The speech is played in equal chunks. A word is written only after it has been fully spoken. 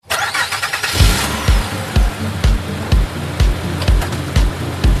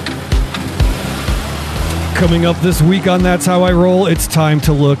Coming up this week on That's How I Roll, it's time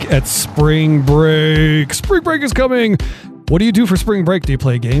to look at spring break. Spring break is coming. What do you do for spring break? Do you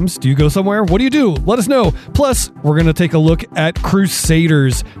play games? Do you go somewhere? What do you do? Let us know. Plus, we're going to take a look at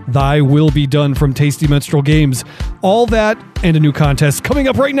Crusaders, Thy Will Be Done from Tasty Minstrel Games. All that and a new contest coming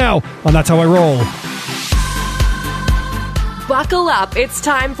up right now on That's How I Roll. Buckle up. It's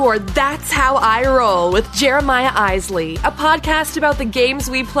time for That's How I Roll with Jeremiah Isley, a podcast about the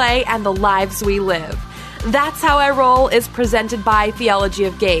games we play and the lives we live. That's How I Roll is presented by Theology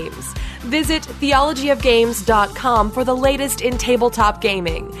of Games. Visit theologyofgames.com for the latest in tabletop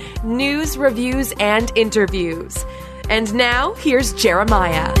gaming, news, reviews, and interviews. And now, here's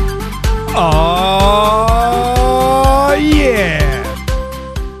Jeremiah. Oh, yeah.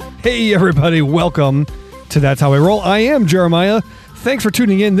 Hey, everybody. Welcome to That's How I Roll. I am Jeremiah. Thanks for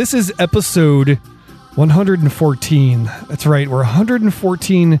tuning in. This is episode 114. That's right. We're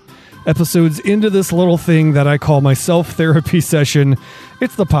 114 episodes into this little thing that I call my self-therapy session.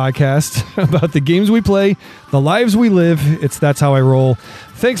 It's the podcast about the games we play, the lives we live. It's That's How I Roll.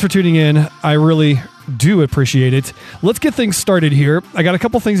 Thanks for tuning in. I really do appreciate it. Let's get things started here. I got a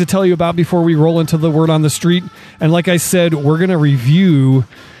couple things to tell you about before we roll into the word on the street. And like I said, we're going to review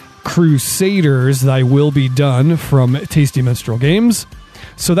Crusaders, Thy Will Be Done from Tasty Minstrel Games.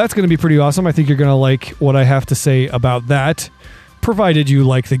 So that's going to be pretty awesome. I think you're going to like what I have to say about that, provided you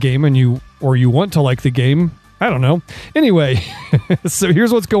like the game and you want to like the game. I don't know. Anyway, so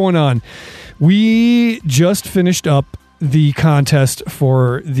here's what's going on. We just finished up the contest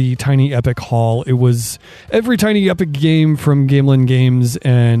for the Tiny Epic Haul. It was every Tiny Epic game from Gamelin Games,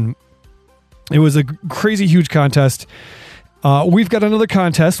 and it was a crazy huge contest. We've got another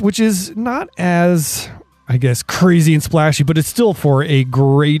contest, which is not as, I guess, crazy and splashy, but it's still for a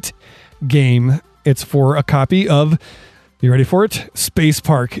great game. It's for a copy of, you ready for it? Space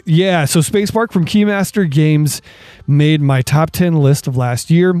Park. Yeah, so Space Park from Keymaster Games made my top 10 list of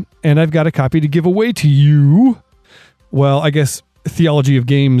last year, and I've got a copy to give away to you. Well, I guess Theology of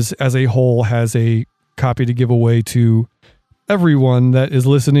Games as a whole has a copy to give away to everyone that is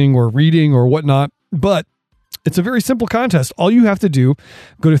listening or reading or whatnot, but it's a very simple contest. All you have to do,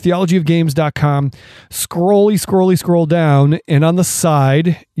 go to theologyofgames.com, scroll down, and on the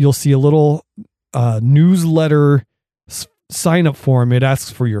side, you'll see a little newsletter sign up form. It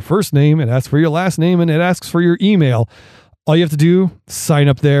asks for your first name, it asks for your last name, and it asks for your email. All you have to do, sign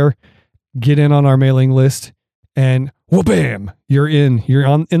up there, get in on our mailing list, and wha-bam, you're in. You're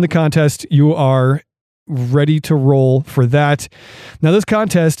in the contest. You are ready to roll for that. Now, this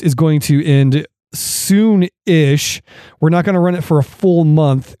contest is going to end soon-ish. We're not going to run it for a full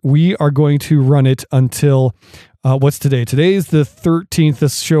month. We are going to run it until what's today? Today is the 13th.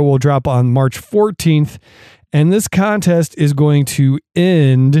 This show will drop on March 14th. And this contest is going to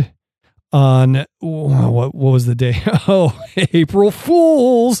end on, what was the day? Oh, April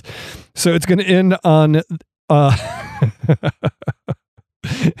Fools. So it's going to end on,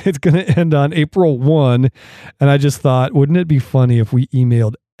 it's going to end on April 1. And I just thought, wouldn't it be funny if we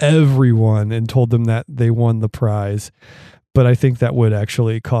emailed everyone and told them that they won the prize? But I think that would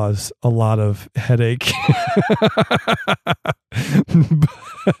actually cause a lot of headache.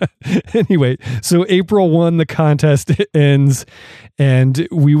 Anyway, so April 1, the contest ends, and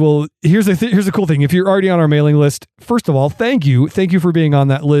we will. Here's the cool thing. If you're already on our mailing list, first of all, thank you for being on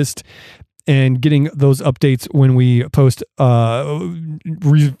that list and getting those updates when we post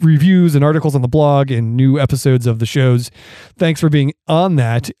reviews and articles on the blog and new episodes of the shows. Thanks for being on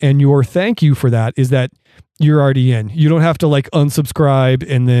that, and your thank you for that is that you're already in. You don't have to like unsubscribe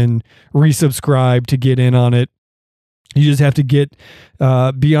and then resubscribe to get in on it. You just have to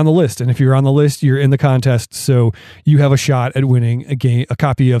be on the list. And if you're on the list, you're in the contest. So you have a shot at winning a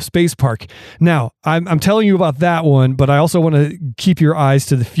copy of Space Park. Now, I'm telling you about that one, but I also want to keep your eyes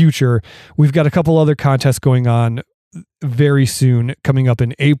to the future. We've got a couple other contests going on very soon. Coming up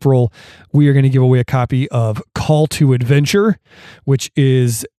in April, we are going to give away a copy of Call to Adventure, which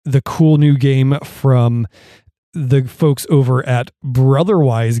is the cool new game from the folks over at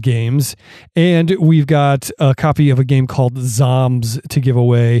Brotherwise Games. And we've got a copy of a game called Zombs to give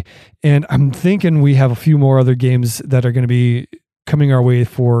away. And I'm thinking we have a few more other games that are going to be coming our way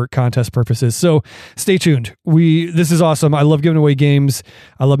for contest purposes. So stay tuned. This is awesome. I love giving away games.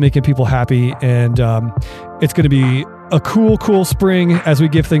 I love making people happy. And it's going to be a cool spring as we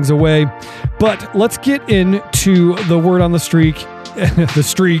give things away. But let's get into the word on the streak, the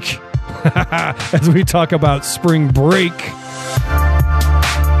streak, as we talk about spring break.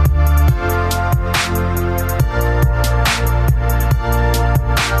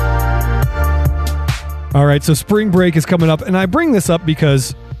 All right, so spring break is coming up, and I bring this up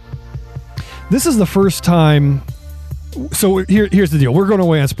because this is the first time. So here's the deal. We're going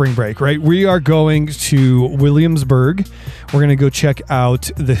away on spring break, right? We are going to Williamsburg. We're going to go check out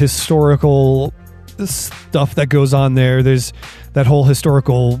the historical stuff that goes on there. There's that whole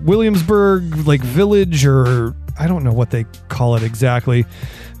historical Williamsburg like village, or I don't know what they call it exactly,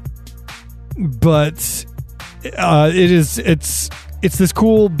 but it's this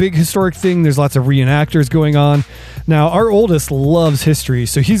cool big historic thing. There's lots of reenactors going on. Now, our oldest loves history,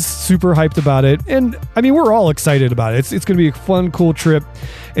 so he's super hyped about it. And I mean, we're all excited about it. It's going to be a fun, cool trip.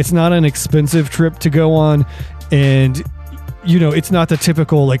 It's not an expensive trip to go on. And, you know, it's not the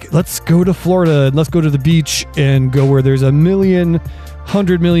typical, like, let's go to Florida and let's go to the beach and go where there's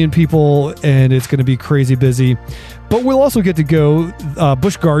 100 million people and it's going to be crazy busy. But we'll also get to go.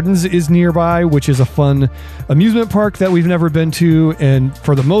 Busch Gardens is nearby, which is a fun amusement park that we've never been to. And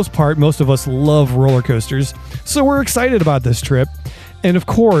for the most part, most of us love roller coasters. So we're excited about this trip. And of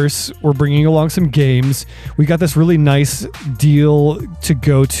course, we're bringing along some games. We got this really nice deal to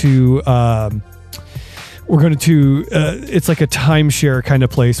go to. We're going to, it's like a timeshare kind of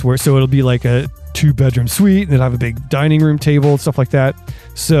place so it'll be like a 2-bedroom suite and it'll have a big dining room table and stuff like that.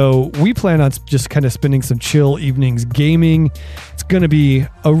 So we plan on just kind of spending some chill evenings gaming. It's going to be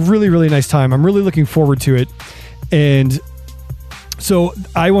a really, really nice time. I'm really looking forward to it. And so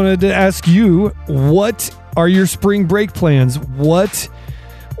I wanted to ask you, what are your spring break plans? What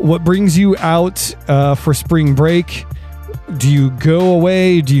brings you out for spring break? Do you go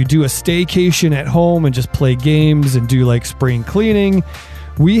away? Do you do a staycation at home and just play games and do like spring cleaning?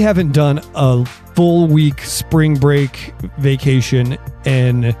 We haven't done a full week spring break vacation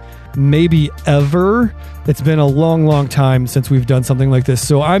in maybe ever. It's been a long, long time since we've done something like this.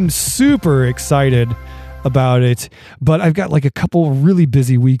 So I'm super excited about it, but I've got like a couple really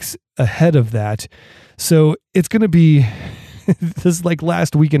busy weeks ahead of that. So it's going to be this like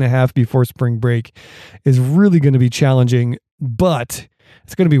last week and a half before spring break is really going to be challenging, but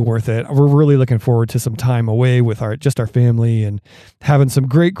it's going to be worth it. We're really looking forward to some time away with our family and having some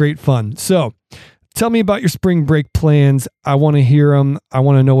great, great fun. So tell me about your spring break plans. I want to hear them. I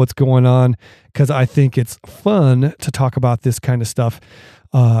want to know what's going on because I think it's fun to talk about this kind of stuff.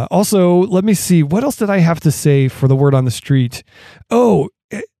 Also, let me see. What else did I have to say for the word on the street? Oh,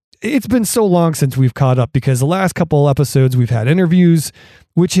 it's been so long since we've caught up because the last couple episodes we've had interviews,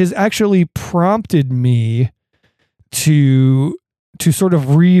 which has actually prompted me to sort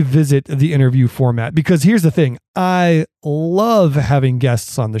of revisit the interview format. Because here's the thing, I love having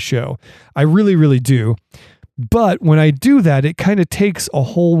guests on the show. I really, really do. But when I do that, it kind of takes a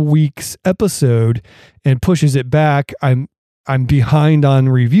whole week's episode and pushes it back. I'm behind on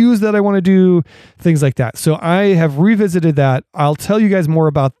reviews that I want to do, things like that. So I have revisited that. I'll tell you guys more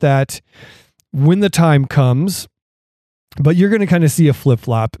about that when the time comes, but you're going to kind of see a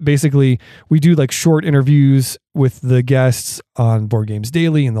flip-flop. Basically, we do like short interviews with the guests on Board Games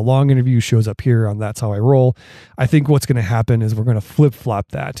Daily, and the long interview shows up here on That's How I Roll. I think what's going to happen is we're going to flip-flop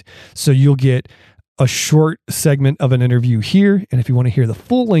that. So you'll get a short segment of an interview here. And if you want to hear the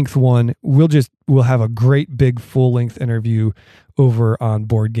full length one, we'll have a great big full length interview over on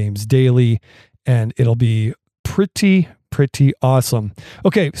Board Games Daily, and it'll be pretty awesome.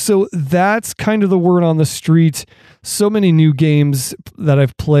 Okay. So that's kind of the word on the street. So many new games that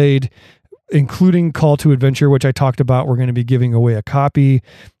I've played, including Call to Adventure, which I talked about. We're going to be giving away a copy.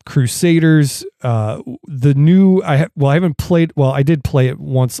 Crusaders, I haven't played. Well, I did play it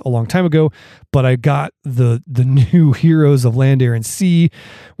once a long time ago, but I got the new Heroes of Land, Air, and Sea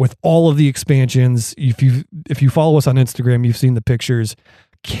with all of the expansions. If you follow us on Instagram, you've seen the pictures.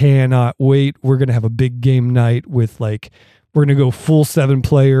 Cannot wait. We're going to have a big game night with we're going to go full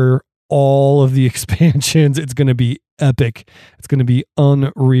 7-player, all of the expansions. It's going to be epic. It's going to be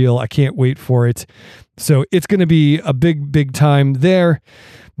unreal. I can't wait for it. So it's going to be a big time there.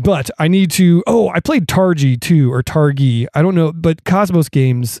 But I need to, I played Targi too, or Targi. I don't know, but Cosmos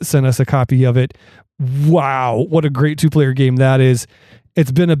Games sent us a copy of it. Wow. What a great 2-player game that is.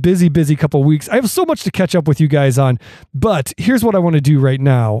 It's been a busy couple weeks. I have so much to catch up with you guys on, but here's what I want to do right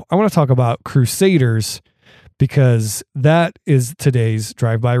now. I want to talk about Crusaders because that is today's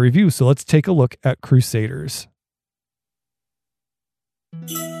drive-by review. So let's take a look at Crusaders.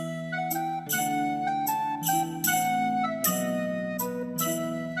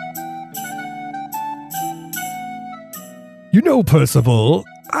 You know, Percival,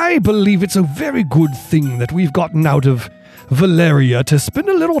 I believe it's a very good thing that we've gotten out of Valeria to spend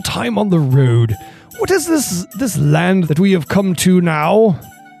a little time on the road. What is this land that we have come to now?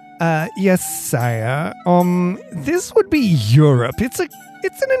 Yes, sire. This would be Europe. It's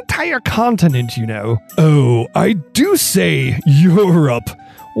an entire continent, you know. Oh, I do say Europe.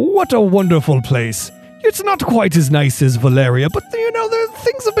 What a wonderful place. It's not quite as nice as Valeria, but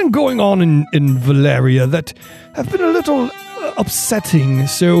things have been going on in Valeria that have been a little upsetting,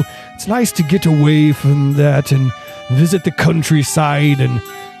 so it's nice to get away from that and visit the countryside and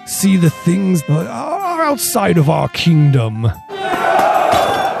see the things that are outside of our kingdom.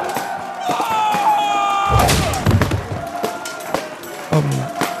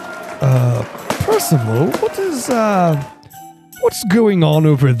 Percival, what's going on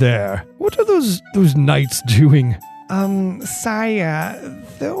over there? What are those knights doing? Sire,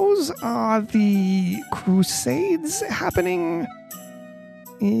 those are the crusades happening.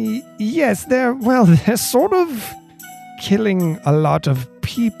 Yes, they're sort of killing a lot of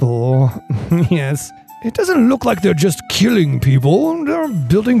people. Yes. It doesn't look like they're just killing people. They're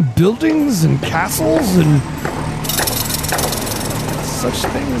building buildings and castles and such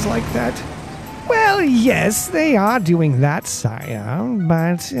things like that. Well, yes, they are doing that, sire,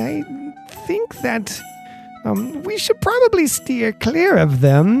 but I think that we should probably steer clear of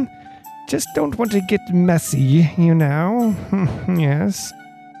them. Just don't want to get messy, Yes.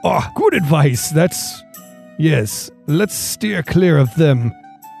 Oh, good advice. Yes, let's steer clear of them.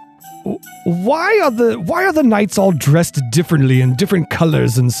 Why are the knights all dressed differently in different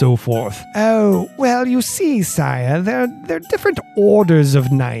colors and so forth? Oh, well, you see, sire, they're different orders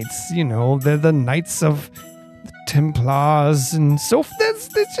of knights. They're the knights of the Templars and so forth.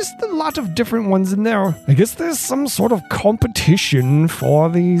 There's just a lot of different ones in there. I guess there's some sort of competition for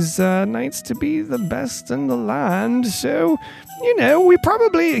these knights to be the best in the land. So, we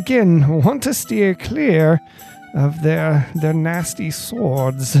probably, again, want to steer clear of their nasty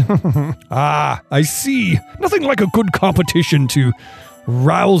swords. Ah, I see. Nothing like a good competition to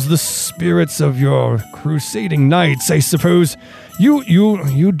rouse the spirits of your crusading knights, I suppose.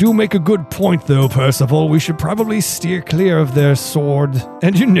 You do make a good point, though, Percival. We should probably steer clear of their sword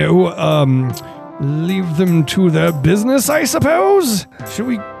and, leave them to their business, I suppose? Should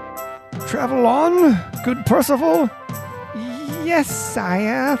we travel on, good Percival? Yes,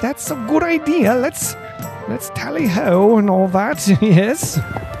 sire, that's a good idea. Let's tally-ho and all that, yes.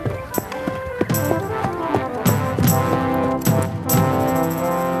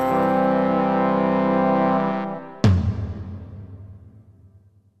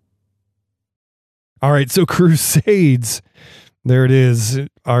 All right, so Crusades. There it is,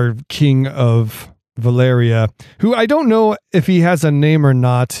 our king of Valeria, who I don't know if he has a name or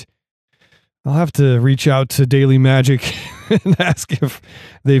not. I'll have to reach out to Daily Magic and ask if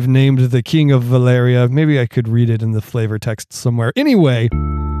they've named the king of Valeria. Maybe I could read it in the flavor text somewhere. Anyway,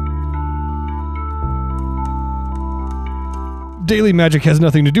 Daily Magic has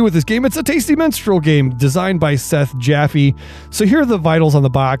nothing to do with this game. It's a Tasty Minstrel game designed by Seth Jaffe. So here are the vitals on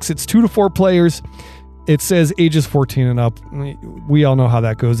the box. It's 2 to 4 players. It says ages 14 and up. We all know how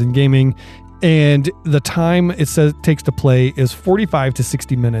that goes in gaming. And the time it says it takes to play is 45 to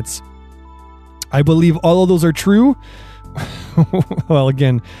 60 minutes. I believe all of those are true. Well,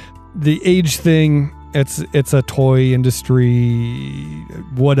 again, the age thing, it's a toy industry,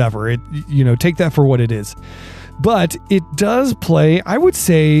 whatever. Take that for what it is. But it does play, I would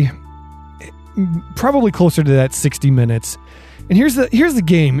say, probably closer to that 60 minutes. And here's the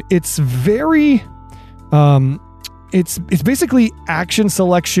game. It's very it's basically action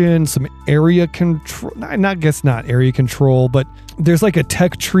selection, some area control, not area control, but there's like a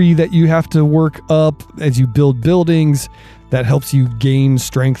tech tree that you have to work up as you build buildings that helps you gain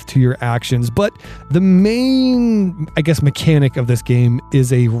strength to your actions. But the main, I guess, mechanic of this game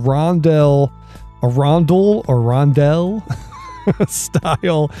is a rondel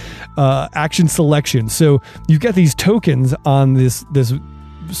style action selection. So you've got these tokens on this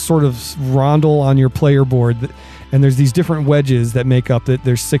sort of rondel on your player board, and there's these different wedges that make up that.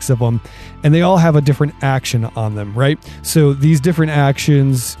 There's 6 of them, and they all have a different action on them, right? So these different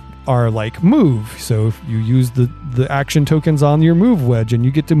actions are like move. So if you use the action tokens on your move wedge, and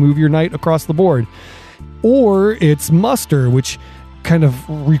you get to move your knight across the board. Or it's muster, which kind of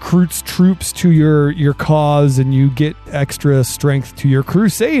recruits troops to your cause, and you get extra strength to your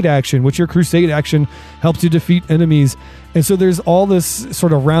crusade action, which your crusade action helps you defeat enemies. And so there's all this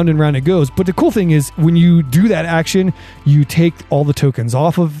sort of round and round it goes. But the cool thing is when you do that action, you take all the tokens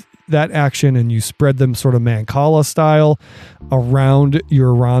off of that action and you spread them sort of Mancala style around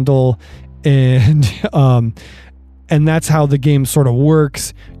your rondel. And that's how the game sort of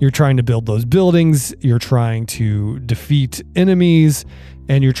works. You're trying to build those buildings, you're trying to defeat enemies,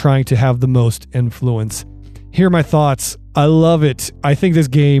 and you're trying to have the most influence. Here are my thoughts. I love it. I think this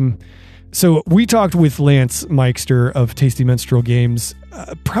game... So we talked with Lance Meister of Tasty Minstrel Games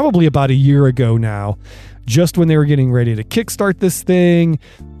probably about a year ago now, just when they were getting ready to kickstart this thing,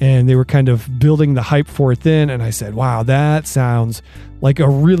 and they were kind of building the hype for it then. And I said, wow, that sounds like a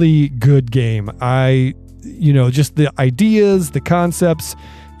really good game. Just the ideas, the concepts,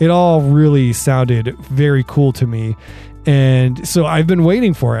 it all really sounded very cool to me. And so I've been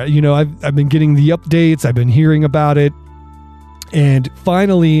waiting for it. I've been getting the updates. I've been hearing about it. And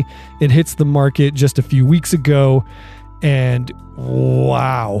finally, it hits the market just a few weeks ago. And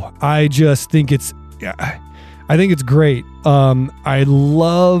wow, I just think it's great. I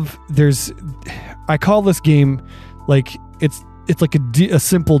call this game like it's like a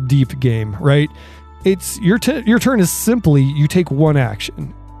simple deep game, right? It's your turn is simply you take one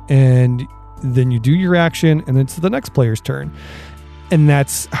action and then you do your action and it's the next player's turn. And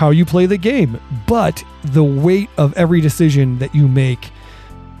that's how you play the game. But the weight of every decision that you make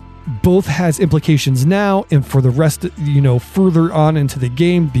both has implications now and for the rest, further on into the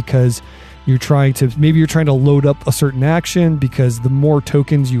game, because you're trying to load up a certain action, because the more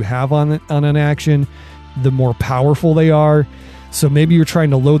tokens you have on an action, the more powerful they are. So maybe you're trying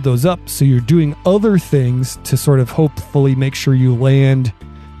to load those up. So you're doing other things to sort of hopefully make sure you land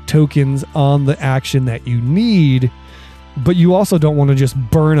tokens on the action that you need. But you also don't want to just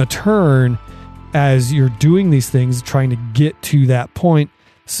burn a turn as you're doing these things, trying to get to that point.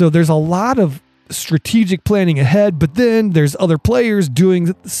 So there's a lot of strategic planning ahead, but then there's other players doing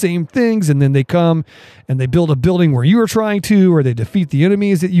the same things, and then they come and they build a building where you were trying to, or they defeat the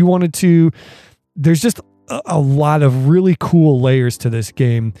enemies that you wanted to. There's just a lot of really cool layers to this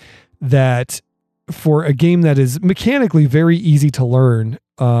game that, for a game that is mechanically very easy to learn,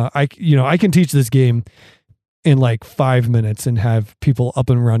 I can teach this game in like 5 minutes and have people up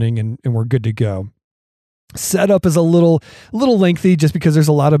and running and we're good to go. Setup is a little lengthy just because there's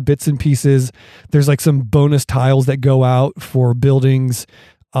a lot of bits and pieces. There's like some bonus tiles that go out for buildings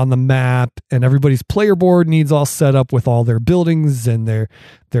on the map, and everybody's player board needs all set up with all their buildings and their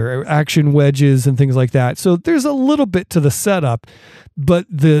action wedges and things like that. So there's a little bit to the setup, but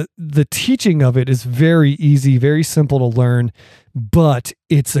the teaching of it is very easy, very simple to learn, but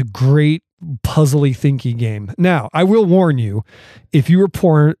it's a great puzzly thinking game. Now, I will warn you, if you were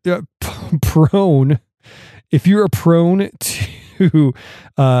prone to if you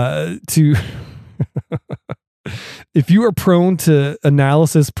are prone to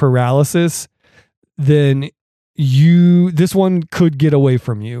analysis paralysis, then this one could get away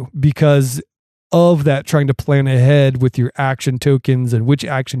from you because of that, trying to plan ahead with your action tokens and which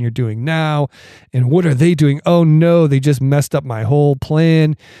action you're doing now and what are they doing? Oh no, they just messed up my whole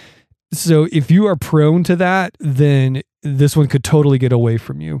plan. So if you are prone to that, then this one could totally get away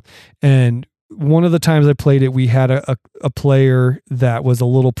from you. And one of the times I played it, we had a player that was a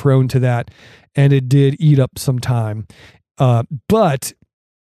little prone to that, and it did eat up some time. But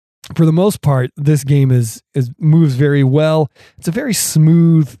for the most part, this game moves very well. It's a very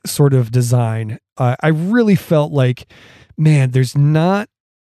smooth sort of design. I really felt like, man, there's not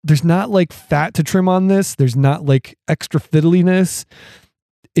like fat to trim on this. There's not like extra fiddliness.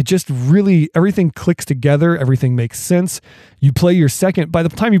 It just really, everything clicks together. Everything makes sense. By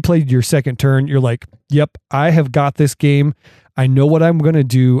the time you played your second turn, you're like, yep, I have got this game. I know what I'm going to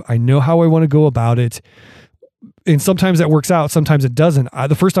do. I know how I want to go about it. And sometimes that works out. Sometimes it doesn't.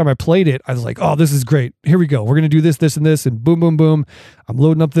 The first time I played it, I was like, oh, this is great. Here we go. We're going to do this, this, and this. And boom, boom, boom. I'm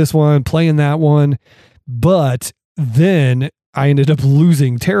loading up this one, playing that one. But then I ended up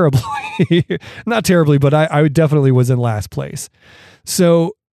losing terribly. Not terribly, but I definitely was in last place.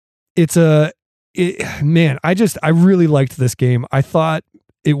 So I really liked this game. I thought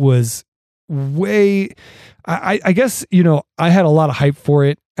it was I guess, I had a lot of hype for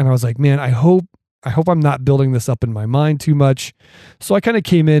it, and I was like, man, I hope I'm not building this up in my mind too much. So I kind of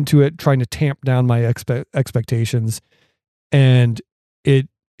came into it trying to tamp down my expectations, and it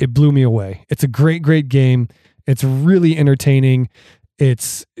blew me away. It's a great, great game. It's really entertaining.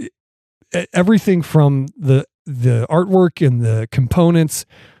 It's everything from the artwork and the components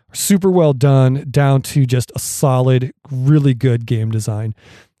are super well done down to just a solid, really good game design.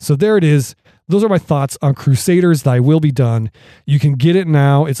 So there it is. Those are my thoughts on Crusaders Thy Will Be Done. You can get it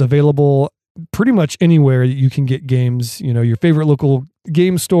now. It's available pretty much anywhere you can get games, your favorite local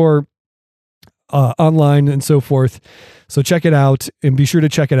game store, online and so forth. So check it out, and be sure to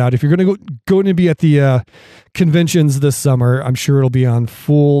check it out. If you're going to be at the conventions this summer, I'm sure it'll be on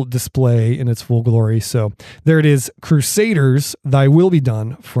full display in its full glory. So there it is, Crusaders Thy Will Be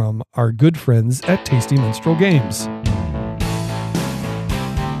Done, from our good friends at Tasty Minstrel Games.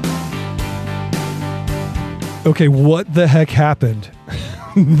 Okay, what the heck happened?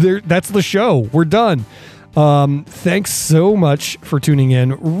 That's the show. We're done. Thanks so much for tuning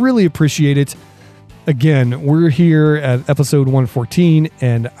in. Really appreciate it. Again, we're here at episode 114,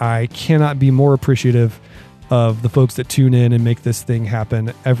 and I cannot be more appreciative of the folks that tune in and make this thing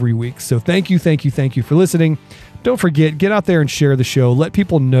happen every week. So thank you for listening. Don't forget, get out there and share the show. Let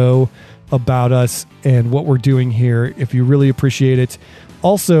people know about us and what we're doing here if you really appreciate it.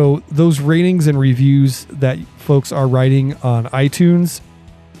 Also, those ratings and reviews that folks are writing on iTunes,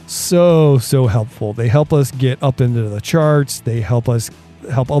 so helpful. They help us get up into the charts. They help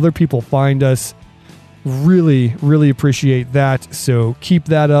other people find us. Really appreciate that. So keep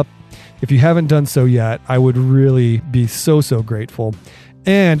that up. If you haven't done so yet, I would really be so grateful.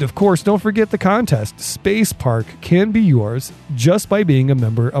 And of course, don't forget the contest. Space Park can be yours just by being a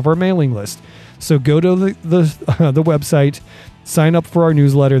member of our mailing list. So go to the website, sign up for our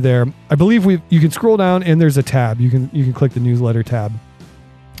newsletter there. I believe you can scroll down and there's a tab. You can click the newsletter tab.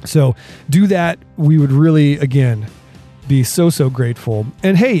 So do that. We would really, again, be so grateful.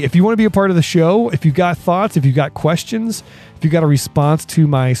 And hey, if you want to be a part of the show, if you got thoughts, if you got questions, if you got a response to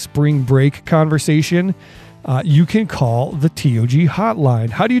my spring break conversation, you can call the TOG hotline.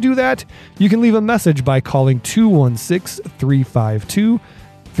 How do you do that? You can leave a message by calling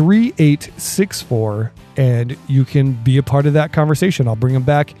 216-352-3864, and you can be a part of that conversation. I'll bring them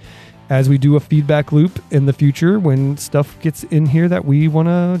back as we do a feedback loop in the future when stuff gets in here that we want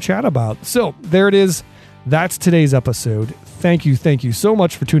to chat about. So there it is. That's today's episode. Thank you so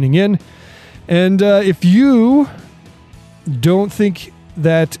much for tuning in. And if you don't think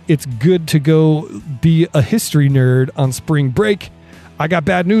that it's good to go be a history nerd on spring break, I got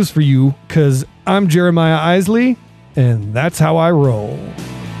bad news for you, because I'm Jeremiah Isley, and that's how I roll.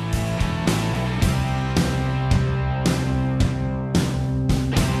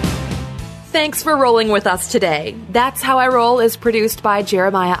 Thanks for rolling with us today. That's How I Roll is produced by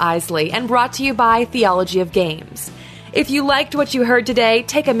Jeremiah Isley and brought to you by Theology of Games. If you liked what you heard today,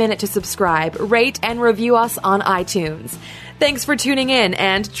 take a minute to subscribe, rate, and review us on iTunes. Thanks for tuning in,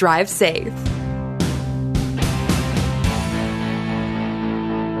 and drive safe.